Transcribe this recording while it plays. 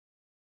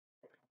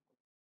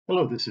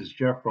Hello, this is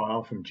Jeff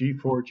Ryle from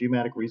G4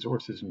 Geomatic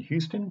Resources in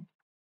Houston,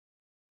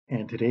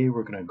 and today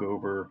we're going to go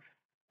over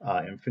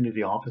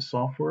Infinity Office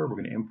software. We're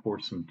going to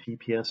import some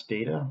TPS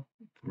data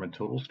from a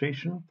total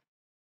station,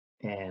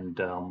 and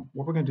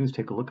what we're going to do is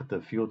take a look at the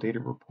field data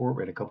report.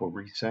 We had a couple of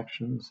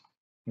resections,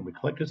 and we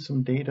collected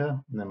some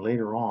data, and then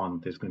later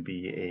on there's going to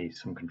be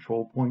some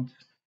control points.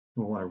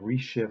 We want to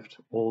reshift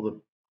all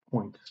the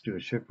points to a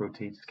shift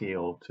rotate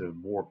scale to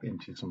warp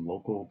into some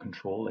local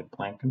control, like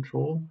plant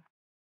control.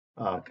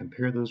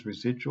 Compare those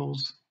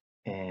residuals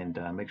and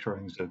make sure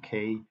everything's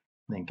okay, and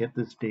then get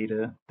this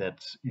data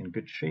that's in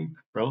good shape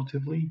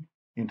relatively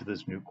into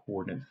this new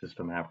coordinate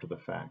system after the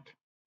fact.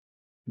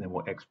 And then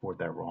we'll export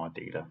that raw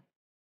data.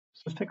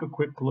 So let's take a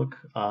quick look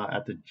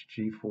at the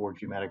G4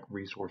 Geomatic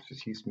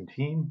Resources Houston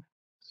team.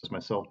 This is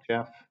myself,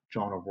 Jeff,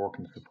 John O'Rourke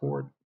in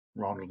support,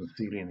 Ronald and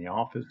Celia in the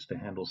office to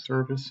handle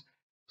service.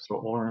 So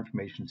all our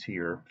information's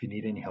here. If you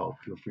need any help,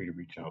 feel free to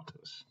reach out to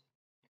us.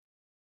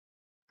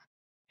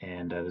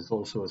 And there's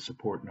also a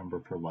support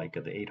number for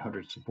Leica, the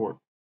 800 support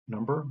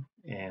number,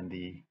 and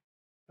the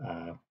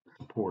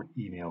support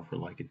email for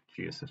Leica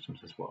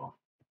Geosystems as well.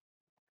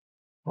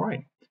 All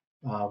right,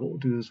 what we'll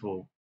do is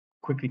we'll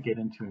quickly get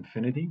into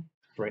Infinity.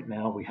 Right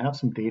now we have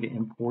some data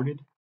imported.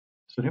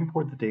 So to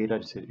import the data, I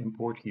just hit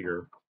import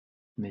here,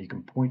 and then you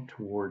can point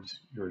towards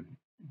your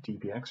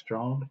DBX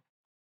job.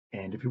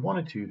 And if you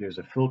wanted to, there's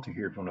a filter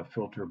here if you want to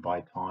filter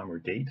by time or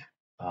date.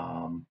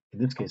 In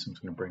this case, I'm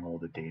just going to bring all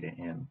the data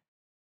in.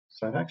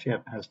 So I've actually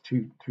has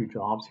two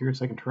jobs here,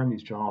 so I can turn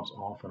these jobs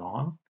off and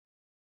on.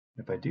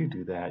 If I do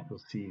that, you'll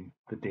see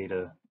the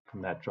data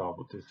from that job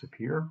will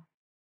disappear.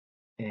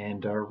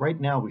 And right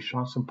now we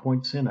shot some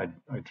points in. I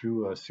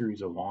drew a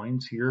series of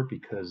lines here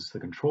because the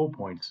control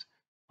points,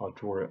 I'll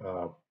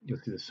draw, you'll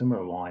see the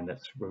similar line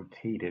that's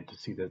rotated to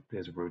see that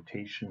there's a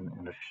rotation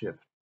and a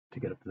shift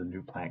to get up to the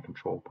new plant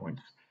control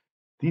points.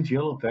 These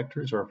yellow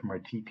vectors are from our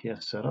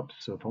TPS setup.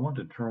 So if I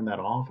wanted to turn that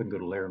off and go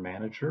to Layer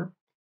Manager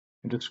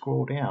and just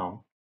scroll down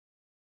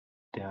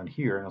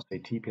here, and I'll say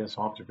TPS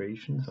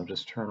observations. I'll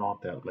just turn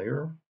off that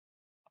layer,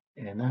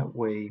 and that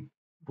way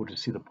we'll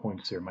just see the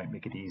points there. Might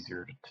make it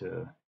easier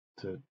to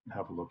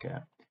have a look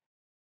at.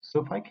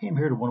 So if I came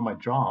here to one of my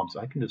jobs,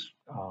 I can just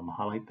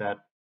highlight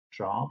that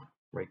job,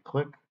 right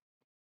click,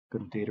 go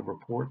to data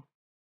report,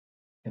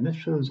 and this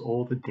shows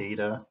all the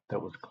data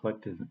that was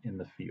collected in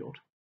the field.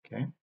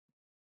 Okay,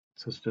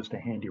 so it's just a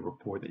handy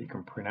report that you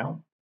can print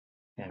out,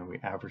 and we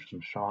average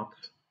some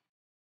shots.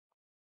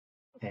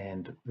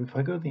 And if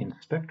I go to the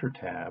Inspector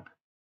tab,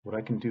 what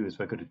I can do is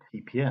if I go to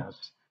TPS,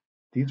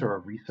 these are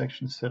our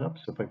resection setups.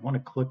 So if I want to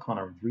click on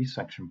a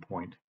resection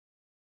point,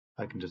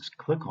 I can just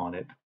click on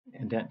it,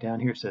 and down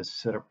here it says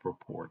Setup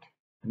Report.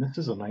 And this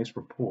is a nice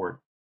report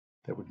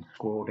that we can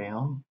scroll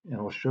down, and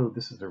it will show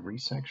this is a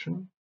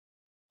resection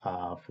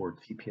for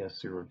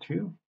TPS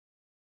 02,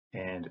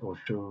 and it will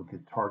show the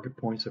target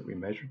points that we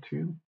measured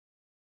to,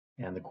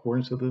 and the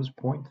coordinates of those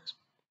points.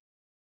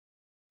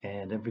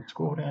 And if we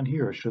scroll down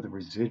here, it'll show the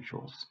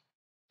residuals.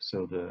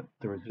 So the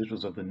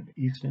residuals of the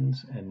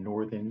easterns and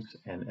northerns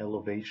and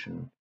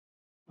elevation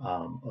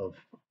of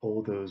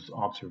all those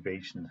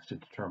observations to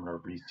determine our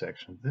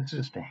resection. This is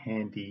just a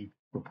handy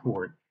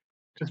report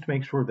just to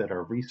make sure that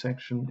our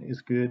resection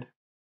is good.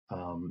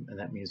 And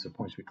that means the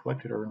points we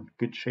collected are in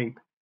good shape.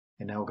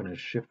 And now we're going to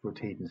shift,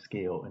 rotate, and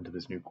scale into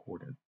this new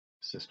coordinate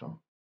system.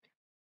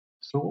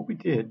 So what we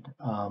did,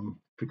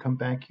 if we come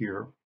back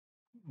here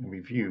and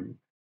review,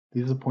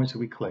 these are the points that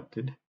we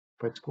collected.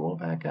 If I scroll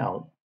back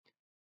out,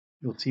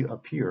 you'll see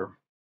up here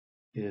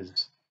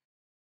is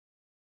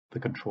the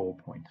control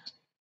points.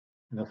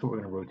 And that's what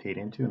we're going to rotate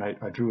into. And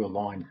I drew a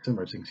line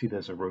similar, so you can see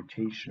there's a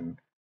rotation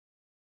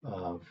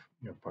of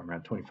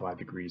around 25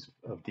 degrees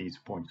of these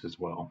points as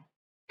well.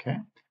 Okay,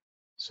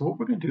 so what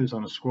we're going to do is I'm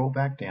going to scroll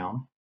back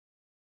down,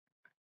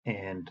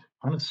 and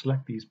I'm going to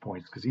select these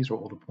points because these are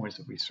all the points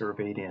that we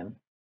surveyed in, and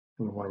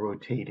we want to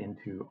rotate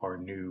into our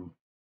new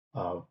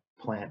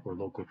plant or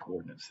local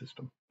coordinate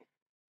system.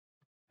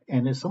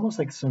 And it's almost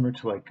like similar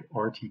to like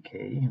RTK.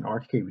 In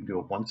RTK, we can do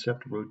a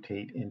one-step to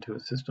rotate into a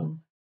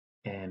system.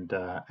 And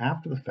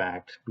after the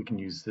fact, we can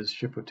use this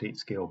shift rotate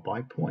scale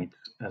by points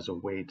as a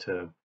way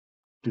to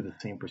do the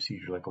same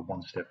procedure like a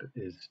one-step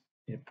is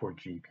for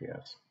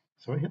GPS.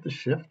 So I hit the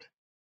shift.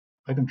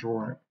 I can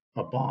draw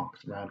a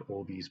box around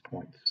all these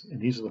points. And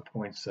these are the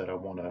points that I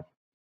want to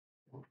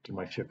do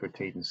my shift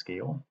rotate and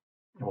scale.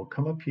 And we'll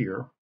come up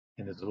here,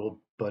 and there's a little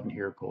button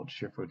here called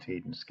shift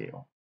rotate and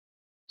scale.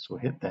 So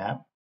hit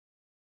that.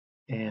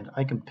 And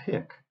I can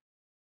pick,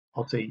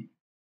 I'll say,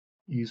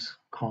 use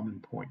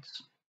common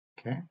points,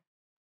 okay?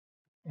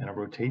 And our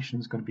rotation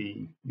is going to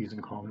be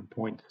using common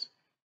points,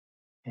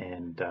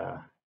 and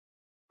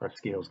our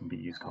scale is going to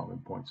be use common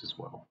points as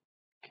well,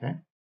 okay?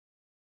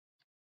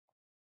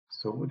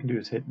 So what we can do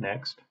is hit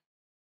next,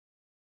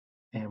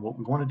 and what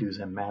we want to do is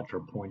then match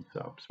our points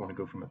up. So I want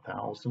to go from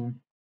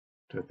 1000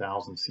 to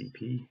 1000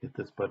 CP, hit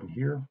this button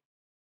here,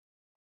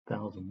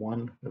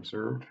 1001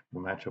 observed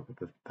will match up with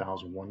the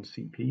 1001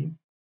 CP.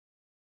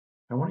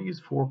 I want to use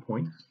 4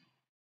 points.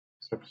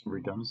 So for some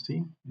redundancy,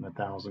 and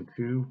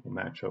 1002 will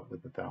match up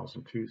with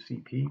 1002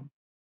 CP.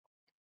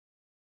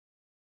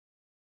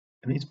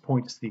 And these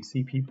points, these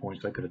CP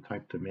points, I could have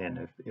typed them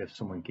in if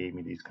someone gave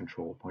me these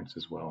control points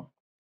as well.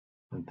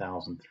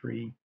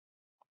 1003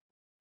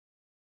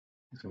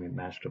 is going to be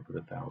matched up with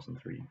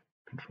 1003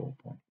 control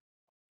point.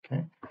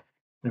 Okay.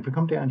 And if we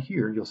come down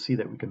here, you'll see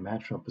that we can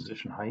match up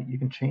position height. You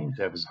can change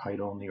that as height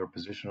only or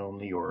position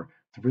only, or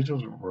if the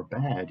residuals were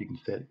bad, you can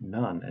set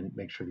none and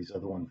make sure these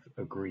other ones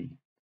agree.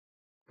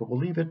 But we'll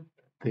leave it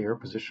there,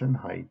 position and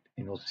height,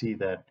 and you'll see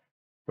that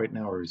right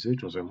now our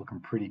residuals are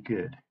looking pretty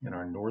good in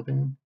our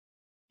northern,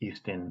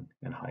 eastern,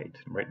 and height.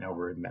 And right now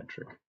we're in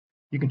metric.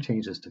 You can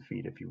change this to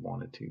feet if you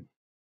wanted to.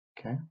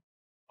 Okay.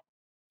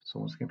 So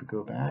once again, we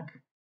go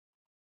back.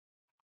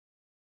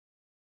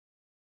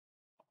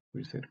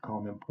 We just hit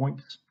comment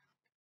points.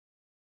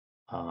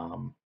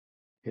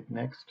 Hit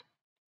next.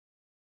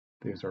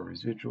 There's our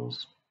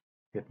residuals.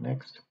 Hit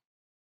next.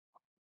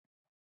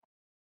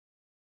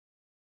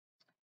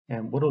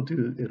 And what it'll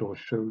do, it'll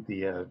show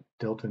the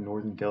delta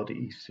northern, delta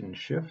eastern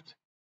shift.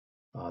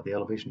 The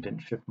elevation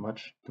didn't shift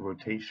much. The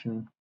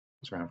rotation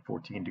was around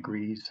 14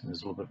 degrees, and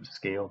there's a little bit of a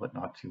scale, but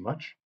not too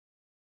much.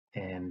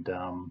 And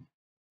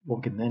what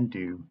we can then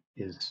do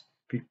is,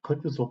 if you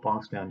click this little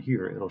box down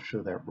here, it'll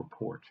show that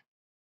report.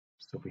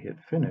 So if we hit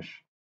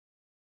finish,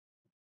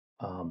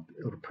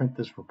 it'll print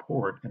this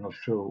report, and it'll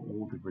show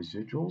all the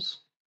residuals,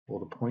 all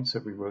the points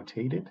that we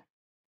rotated.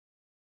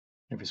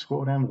 And if you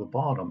scroll down to the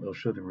bottom, it'll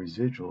show the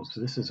residuals.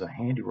 So this is a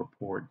handy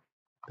report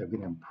that we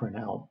can print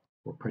out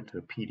or print to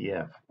a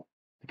PDF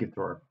to give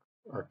to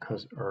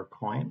our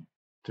client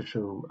to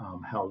show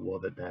how well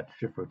that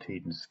shift,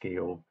 rotate, and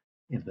scale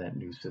into that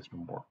new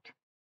system worked.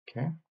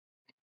 Okay.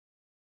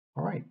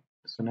 All right.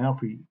 So now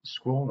if we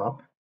scroll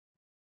up,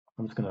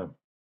 I'm just going to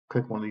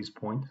click one of these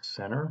points,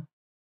 center,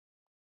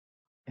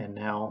 and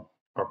now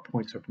our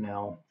points have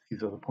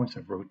these other points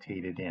have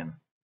rotated in.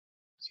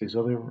 So these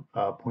other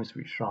points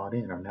we shot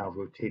in are now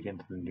rotated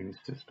into the new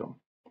system.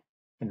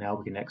 And now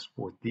we can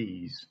export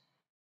these,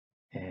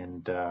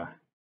 and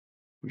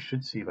we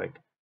should see like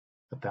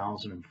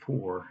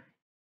 1004.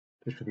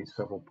 There should be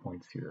several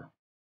points here.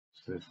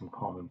 So there's some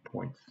common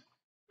points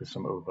with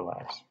some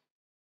overlaps.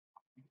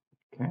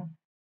 Okay.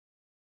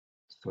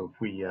 So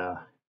if we,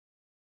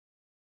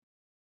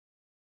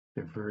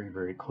 they're very,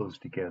 very close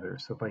together.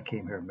 So if I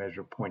came here and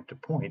measured point to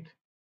point,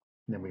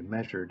 and then we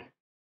measured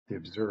the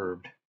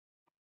observed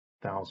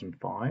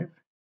 1005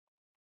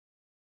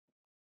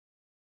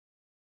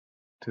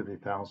 to the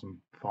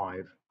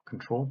 1005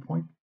 control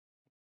point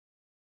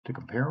to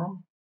compare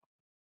them,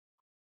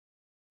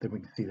 then we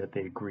can see that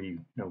they agree,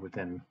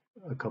 within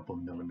a couple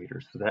of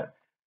millimeters. So that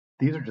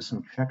these are just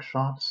some check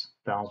shots,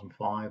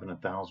 1005 and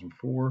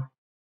 1004.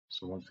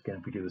 So once again,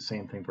 if we do the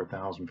same thing for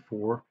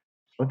 1004,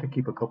 so I like to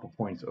keep a couple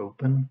points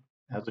open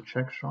as a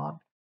check shot,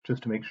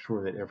 just to make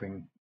sure that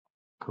everything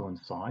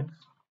coincides.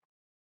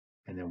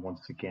 And then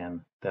once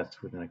again,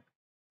 that's within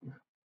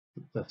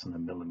less than a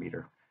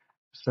millimeter.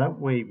 So that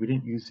way we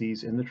didn't use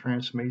these in the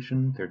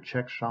transformation, they're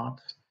check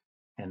shots,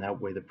 and that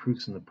way the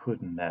proof's in the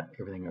pudding that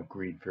everything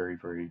agreed very,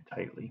 very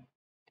tightly.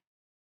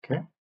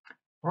 Okay,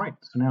 all right,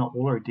 so now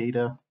all our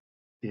data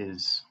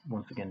is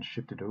once again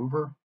shifted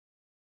over.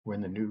 We're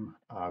in the new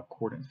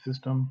coordinate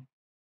system,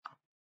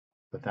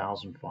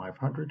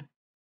 1500.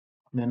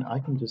 And then I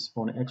can just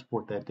want to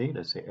export that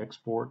data, say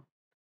export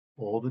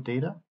all the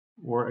data,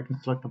 or I can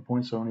select the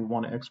points I only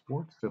want to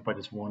export. So if I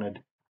just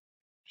wanted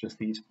just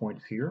these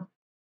points here,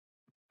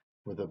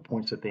 or the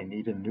points that they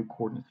need in the new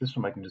coordinate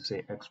system, I can just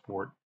say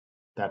export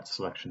that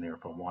selection there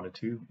if I wanted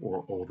to,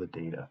 or all the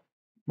data.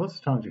 Most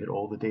of the times you get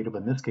all the data,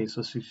 but in this case,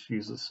 let's just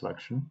use the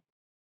selection.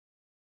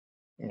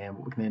 And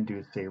what we can then do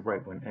is say,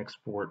 right, when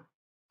export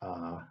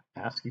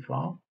ASCII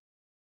file,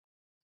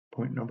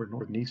 point number,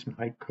 northern eastern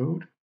height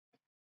code,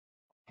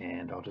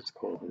 and I'll just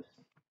call this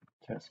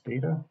test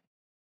data,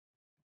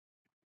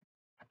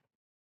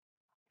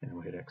 and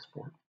we'll hit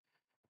export.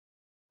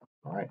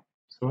 All right,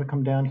 so I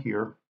come down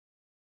here,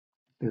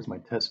 there's my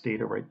test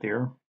data right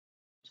there.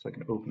 So I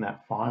can open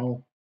that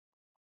file,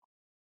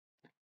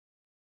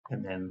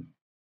 and then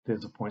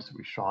there's the points that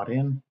we shot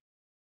in,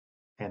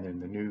 and then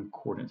the new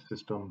coordinate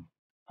system,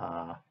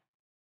 and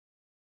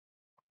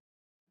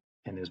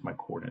there's my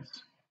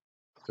coordinates.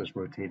 So it's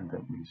rotating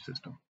that new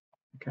system.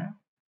 Okay,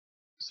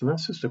 so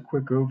that's just a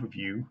quick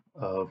overview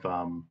of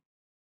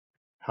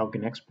how we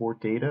can export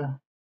data.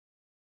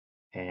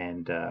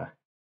 And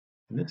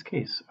in this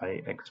case,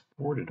 I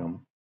exported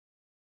them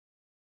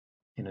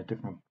in a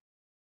different,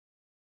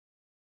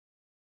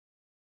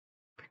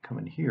 if you come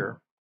in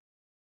here,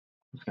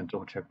 I'm just going to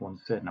double check one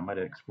set, and I might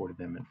have exported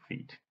them in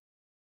feet.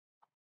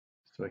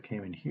 So I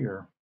came in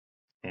here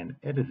and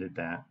edited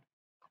that.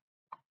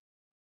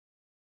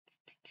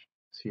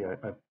 See,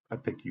 I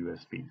picked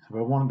US feet. So if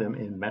I wanted them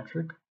in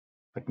metric,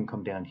 I can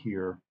come down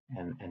here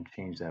and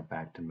change that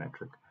back to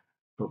metric.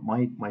 But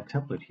my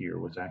template here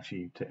was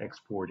actually to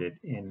export it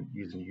in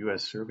using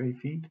US survey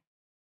feet,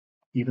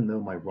 even though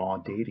my raw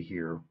data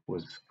here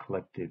was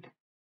collected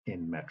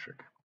in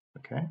metric.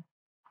 Okay.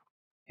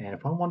 And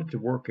if I wanted to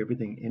work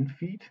everything in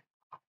feet,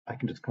 I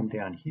can just come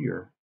down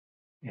here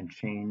and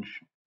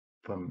change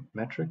from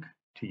metric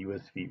to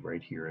US feet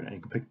right here. And you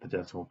can pick the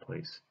decimal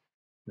place.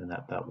 Then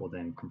that will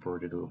then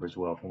convert it over as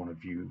well if I want to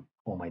view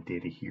all my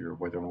data here,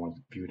 whether I want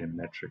to view it in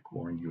metric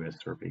or in US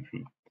survey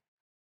feet.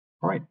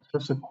 All right, so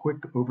that's a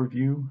quick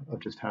overview of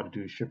just how to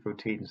do shift,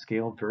 rotate, and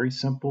scale. Very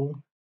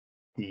simple.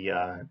 The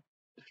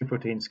shift,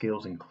 rotate, and scale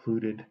is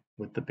included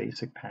with the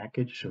basic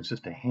package, so it's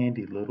just a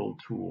handy little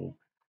tool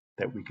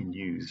that we can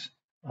use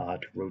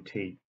to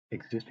rotate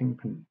existing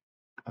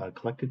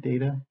collected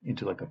data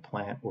into like a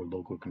plant or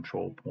local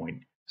control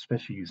point,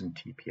 especially using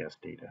TPS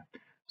data.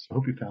 So I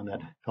hope you found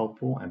that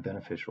helpful and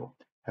beneficial.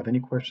 Have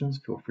any questions,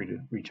 feel free to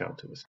reach out to us.